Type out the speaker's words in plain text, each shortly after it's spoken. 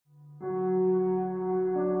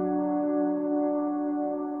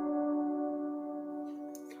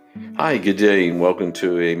Hi, good day, and welcome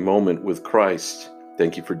to A Moment with Christ.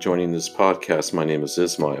 Thank you for joining this podcast. My name is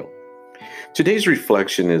Ismail. Today's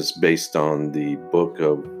reflection is based on the book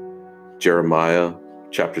of Jeremiah,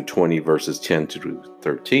 chapter 20, verses 10 through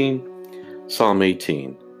 13, Psalm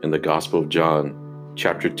 18, and the Gospel of John,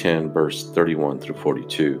 chapter 10, verse 31 through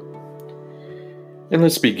 42. And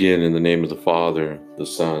let's begin in the name of the Father, the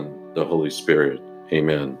Son, the Holy Spirit.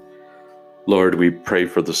 Amen. Lord, we pray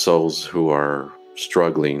for the souls who are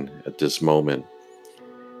struggling at this moment.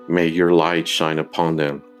 May your light shine upon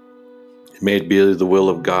them. May it be the will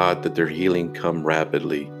of God that their healing come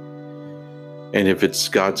rapidly. And if it's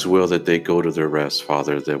God's will that they go to their rest,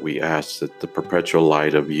 Father, that we ask that the perpetual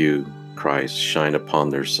light of you, Christ, shine upon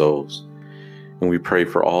their souls. And we pray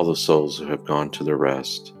for all the souls who have gone to their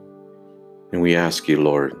rest. And we ask you,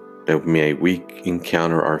 Lord, that may we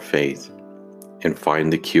encounter our faith and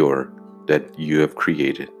find the cure that you have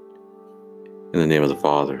created. In the name of the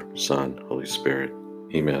Father, Son, Holy Spirit.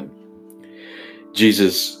 Amen.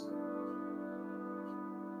 Jesus,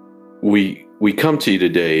 we come to you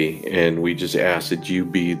today and we just ask that you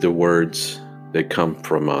be the words that come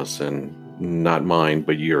from us, and not mine,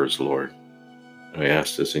 but yours, Lord. I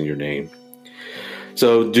ask this in your name.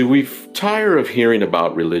 So, do we tire of hearing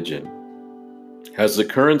about religion? Has the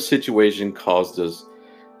current situation caused us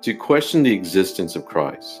to question the existence of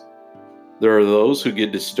Christ? There are those who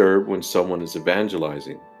get disturbed when someone is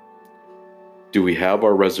evangelizing. Do we have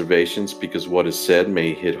our reservations because what is said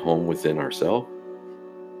may hit home within ourselves?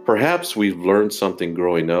 Perhaps we've learned something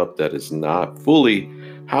growing up that is not fully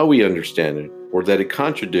how we understand it, or that it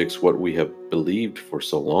contradicts what we have believed for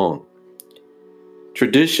so long.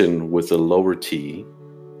 Tradition, with a lower T,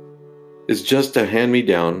 is just a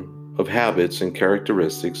hand-me-down of habits and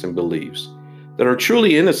characteristics and beliefs that are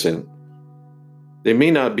truly innocent. They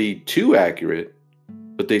may not be too accurate,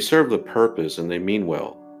 but they serve the purpose and they mean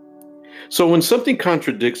well. So when something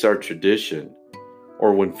contradicts our tradition,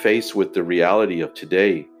 or when faced with the reality of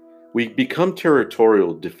today, we become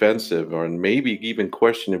territorial, defensive, or maybe even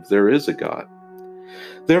question if there is a God.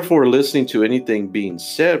 Therefore, listening to anything being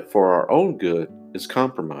said for our own good is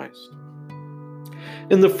compromised.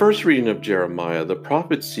 In the first reading of Jeremiah, the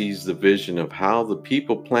prophet sees the vision of how the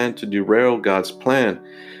people plan to derail God's plan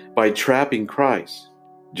by trapping Christ.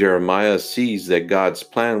 Jeremiah sees that God's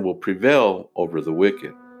plan will prevail over the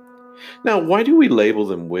wicked. Now, why do we label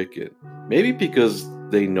them wicked? Maybe because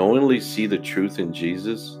they knowingly see the truth in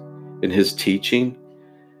Jesus, in his teaching,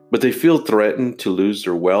 but they feel threatened to lose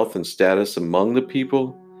their wealth and status among the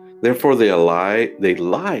people. Therefore, they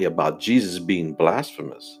lie about Jesus being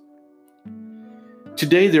blasphemous.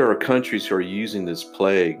 Today, there are countries who are using this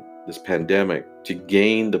plague, this pandemic, to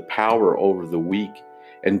gain the power over the weak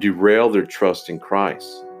and derail their trust in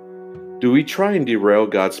Christ. Do we try and derail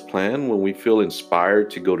God's plan when we feel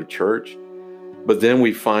inspired to go to church, but then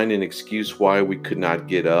we find an excuse why we could not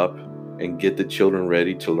get up and get the children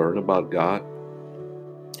ready to learn about God?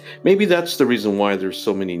 Maybe that's the reason why there's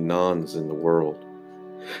so many nones in the world.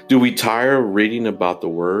 Do we tire of reading about the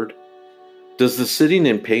Word? Does the sitting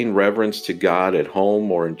and paying reverence to God at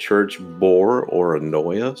home or in church bore or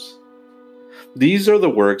annoy us? These are the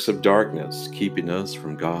works of darkness keeping us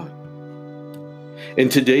from God. In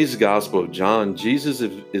today's Gospel of John, Jesus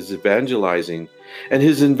is evangelizing, and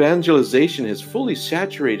his evangelization is fully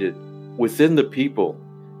saturated within the people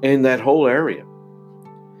in that whole area.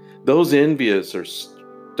 Those envious are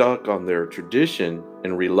stuck on their tradition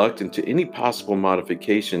and reluctant to any possible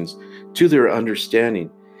modifications to their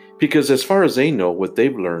understanding, because as far as they know, what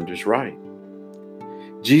they've learned is right.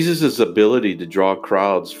 Jesus' ability to draw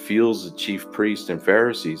crowds fuels the chief priests and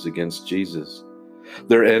Pharisees against Jesus.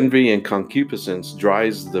 Their envy and concupiscence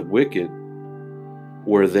drives the wicked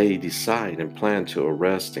where they decide and plan to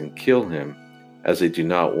arrest and kill him, as they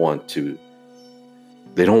don't want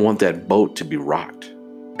that boat to be rocked.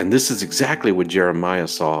 And this is exactly what Jeremiah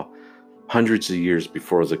saw hundreds of years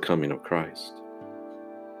before the coming of Christ.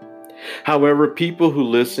 However, people who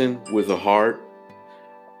listen with a heart,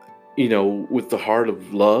 with the heart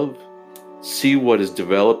of love, see what is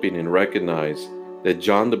developing and recognize that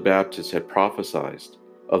John the Baptist had prophesied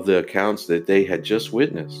of the accounts that they had just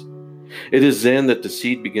witnessed. It is then that the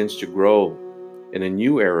seed begins to grow and a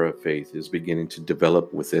new era of faith is beginning to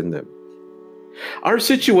develop within them. Our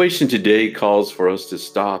situation today calls for us to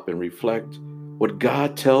stop and reflect what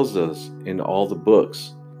God tells us in all the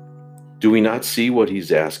books. Do we not see what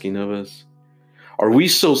he's asking of us? Are we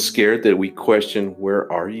so scared that we question,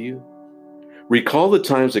 where are you? Recall the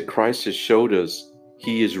times that Christ has showed us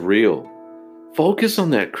he is real. Focus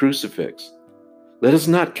on that crucifix. Let us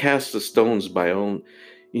not cast the stones but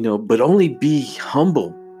only be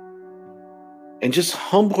humble. and just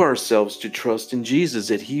humble ourselves to trust in Jesus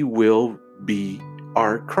that he will be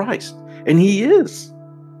our Christ. And he is.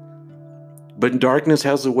 But darkness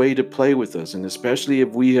has a way to play with us, and especially if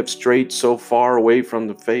we have strayed so far away from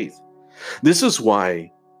the faith. This is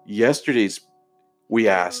why yesterday's we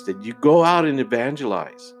asked that you go out and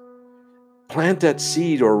evangelize. Plant that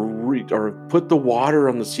seed or put the water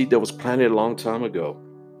on the seed that was planted a long time ago.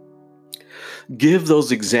 Give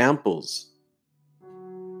those examples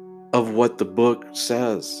of what the book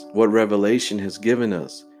says, what Revelation has given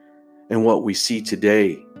us, and what we see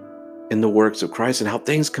today in the works of Christ, and how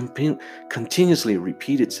things continuously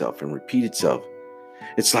repeat itself and repeat itself.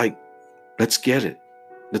 It's like, let's get it.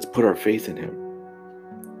 Let's put our faith in him.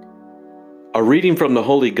 A reading from the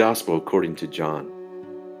Holy Gospel according to John.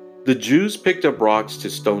 The Jews picked up rocks to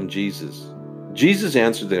stone Jesus. Jesus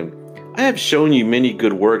answered them, I have shown you many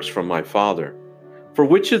good works from my Father. For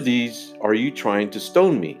which of these are you trying to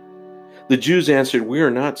stone me? The Jews answered, we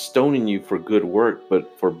are not stoning you for good work,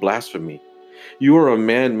 but for blasphemy. You are a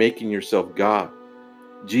man making yourself God.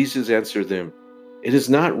 Jesus answered them, it is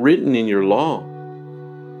not written in your law.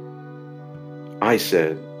 I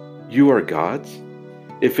said, you are gods?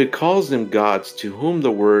 If it calls them gods to whom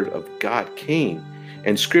the word of God came,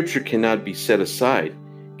 and scripture cannot be set aside,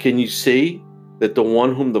 can you say that the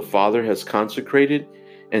one whom the Father has consecrated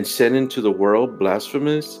and sent into the world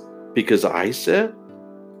blasphemous because I said,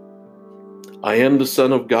 I am the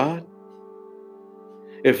Son of God?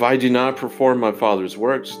 If I do not perform my Father's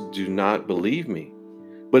works, do not believe me.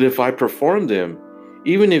 But if I perform them,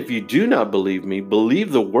 even if you do not believe me,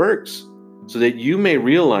 believe the works, so that you may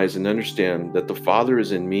realize and understand that the Father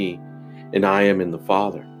is in me and I am in the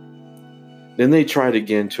Father. Then they tried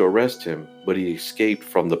again to arrest him, but he escaped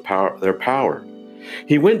from their power.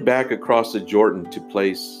 He went back across the Jordan to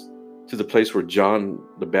the place where John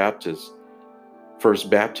the Baptist first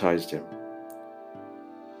baptized him.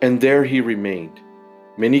 And there he remained.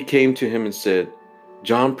 Many came to him and said,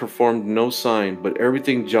 John performed no sign, but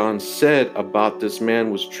everything John said about this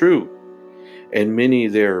man was true. And many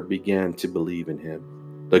there began to believe in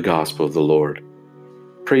him. The gospel of the Lord.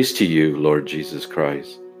 Praise to you, Lord Jesus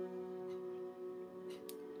Christ.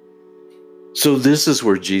 So this is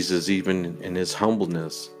where Jesus, even in his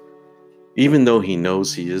humbleness, even though he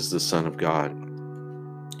knows he is the Son of God,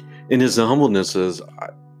 in his humbleness says,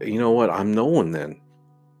 you know what, I'm no one then.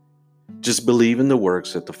 Just believe in the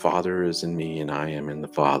works that the Father is in me and I am in the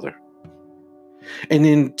Father. And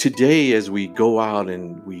then today, as we go out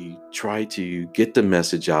and we try to get the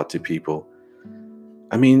message out to people,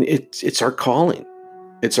 I mean, it's our calling.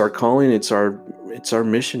 It's our calling. It's our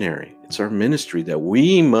missionary. It's our ministry that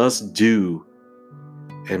we must do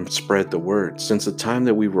and spread the word since the time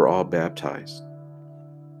that we were all baptized.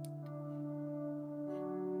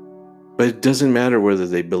 But it doesn't matter whether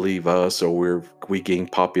they believe us or we gain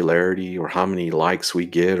popularity or how many likes we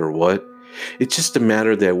get or what. It's just a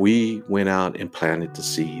matter that we went out and planted the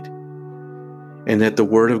seed, and that the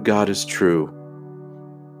word of God is true,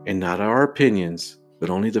 and not our opinions, but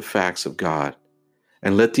only the facts of God.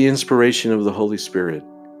 And let the inspiration of the Holy Spirit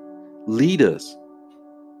lead us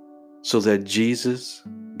so that Jesus,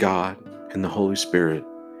 God, and the Holy Spirit,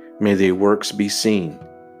 may their works be seen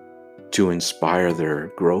to inspire their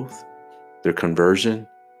growth, their conversion,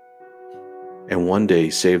 and one day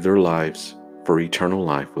save their lives for eternal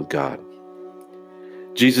life with God.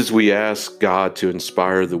 Jesus, we ask God to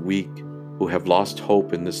inspire the weak who have lost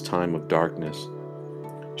hope in this time of darkness.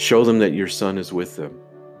 Show them that your Son is with them.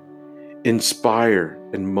 Inspire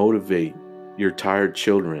and motivate your tired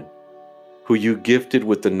children who you gifted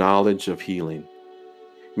with the knowledge of healing.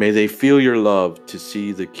 May they feel your love to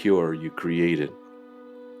see the cure you created.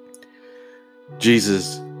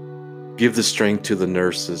 Jesus, give the strength to the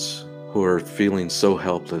nurses who are feeling so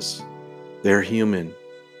helpless. They're human,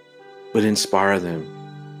 but inspire them.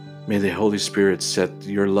 May the Holy Spirit set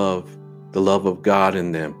your love, the love of God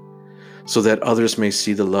in them, so that others may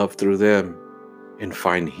see the love through them and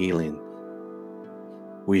find healing.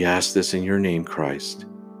 We ask this in your name, Christ.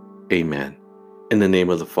 Amen. In the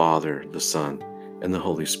name of the Father, the Son, and the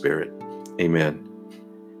Holy Spirit. Amen.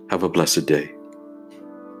 Have a blessed day.